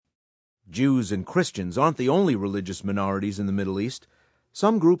Jews and Christians aren't the only religious minorities in the Middle East.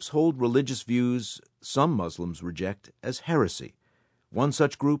 Some groups hold religious views some Muslims reject as heresy. One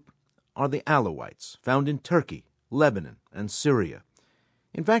such group are the Alawites, found in Turkey, Lebanon, and Syria.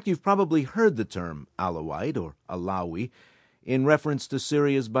 In fact, you've probably heard the term Alawite or Alawi in reference to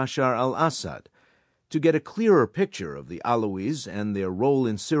Syria's Bashar al-Assad. To get a clearer picture of the Alawis and their role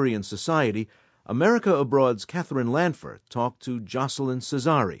in Syrian society, America Abroad's Catherine Lanfer talked to Jocelyn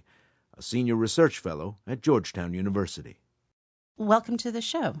Cesari, a senior research fellow at Georgetown University. Welcome to the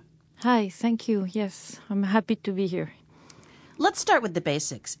show. Hi, thank you. Yes, I'm happy to be here. Let's start with the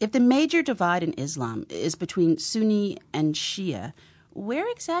basics. If the major divide in Islam is between Sunni and Shia, where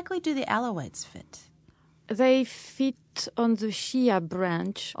exactly do the Alawites fit? They fit on the Shia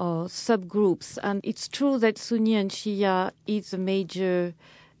branch or subgroups, and it's true that Sunni and Shia is a major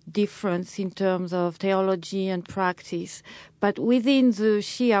difference in terms of theology and practice. But within the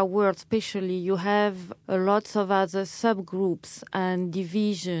Shia world especially, you have lots of other subgroups and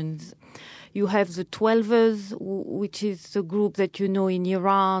divisions. You have the Twelvers, which is the group that you know in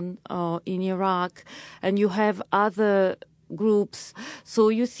Iran or in Iraq, and you have other groups. So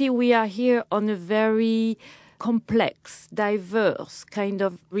you see, we are here on a very complex, diverse kind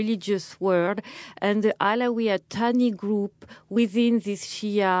of religious world, and the Alawi are a tiny group within this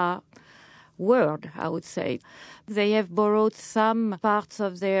Shia world, I would say. They have borrowed some parts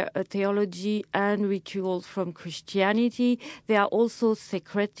of their theology and rituals from Christianity. They are also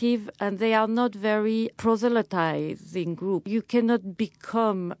secretive, and they are not very proselytizing group. You cannot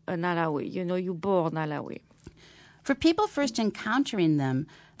become an Alawi. You're born Alawi. For people first encountering them,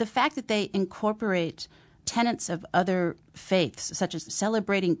 the fact that they incorporate tenets of other faiths, such as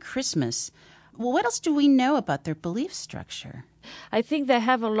celebrating Christmas, well, what else do we know about their belief structure? I think they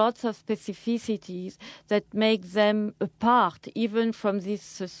have a lot of specificities that make them apart, even from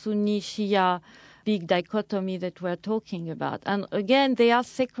this Sunni-Shia big dichotomy that we're talking about. And again, they are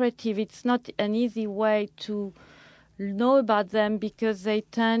secretive. It's not an easy way to know about them because they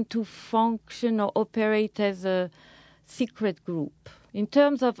tend to function or operate as a secret group. In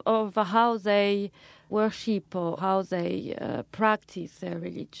terms of how they worship or how they practice their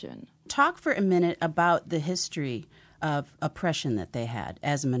religion. Talk for a minute about the history of oppression that they had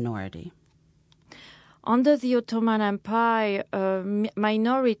as a minority. Under the Ottoman Empire,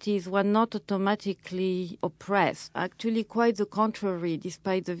 minorities were not automatically oppressed. Actually, quite the contrary,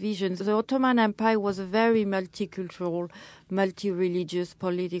 despite the visions. The Ottoman Empire was a very multicultural, multi-religious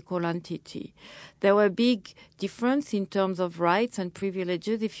political entity. There were big differences in terms of rights and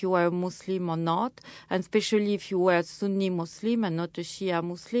privileges if you were a Muslim or not, and especially if you were a Sunni Muslim and not a Shia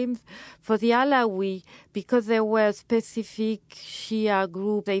Muslim. For the Alawi, because there were a specific Shia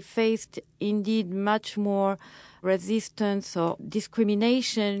group, they faced indeed much more resistance or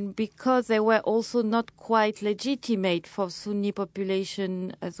discrimination because they were also not quite legitimate for Sunni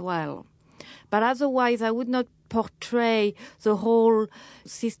population as well. But otherwise, I would not portray the whole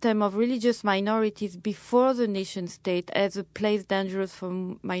system of religious minorities before the nation-state as a place dangerous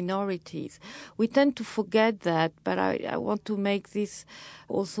for minorities. We tend to forget that, but I want to make this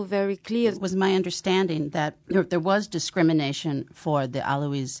also very clear. It was my understanding that there was discrimination for the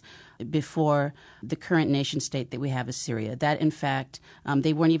Alawis before the current nation-state that we have is Syria, that in fact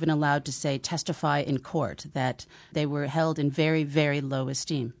they weren't even allowed to testify in court, that they were held in very, very low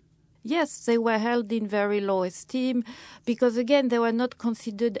esteem. Yes, they were held in very low esteem because, again, they were not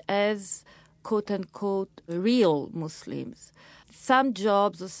considered as, quote-unquote, real Muslims. Some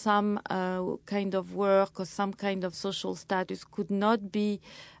jobs or some kind of work or some kind of social status could not be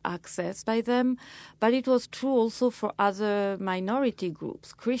accessed by them, but it was true also for other minority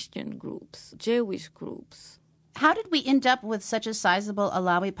groups, Christian groups, Jewish groups. How did we end up with such a sizable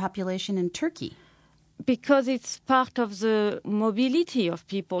Alawi population in Turkey? Because it's part of the mobility of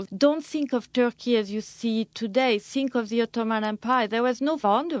people. Don't think of Turkey as you see it today. Think of the Ottoman Empire. There was no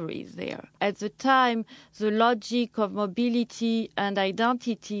boundaries there. At the time, the logic of mobility and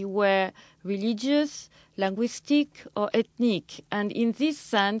identity were religious, linguistic, or ethnic. And in this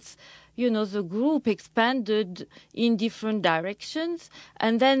sense, the group expanded in different directions,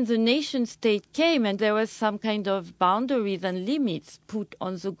 and then the nation-state came, and there was some kind of boundaries and limits put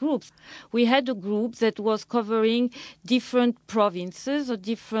on the groups. We had a group that was covering different provinces or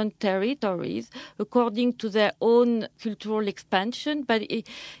different territories according to their own cultural expansion, but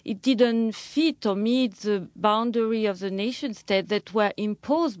it didn't fit or meet the boundary of the nation-state that were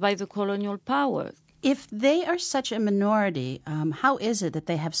imposed by the colonial powers. If they are such a minority, how is it that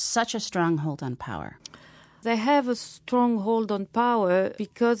they have such a strong hold on power? They have a strong hold on power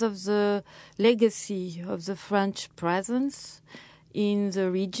because of the legacy of the French presence in the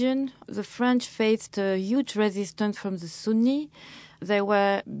region. The French faced a huge resistance from the Sunni. They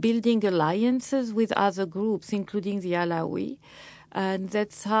were building alliances with other groups, including the Alawi. And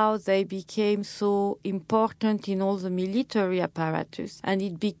that's how they became so important in all the military apparatus. And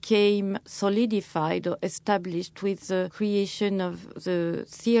it became solidified or established with the creation of the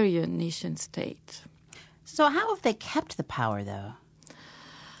Syrian nation state. So how have they kept the power, though?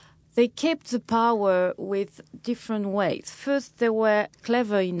 They kept the power with different ways. First, they were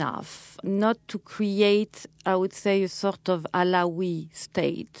clever enough not to create, I would say, a sort of Alawi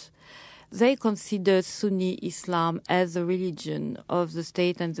state. They considered Sunni Islam as the religion of the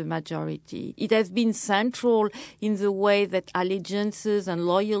state and the majority. It has been central in the way that allegiances and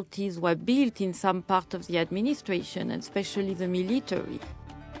loyalties were built in some part of the administration, and especially the military.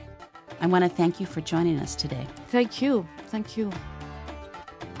 I want to thank you for joining us today. Thank you. Thank you.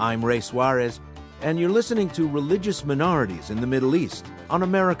 I'm Ray Suarez, and you're listening to Religious Minorities in the Middle East on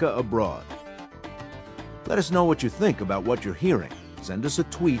America Abroad. Let us know what you think about what you're hearing. Send us a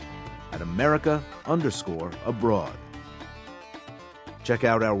tweet at America_abroad. Check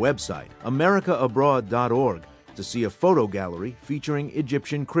out our website, americaabroad.org, to see a photo gallery featuring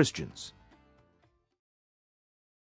Egyptian Christians.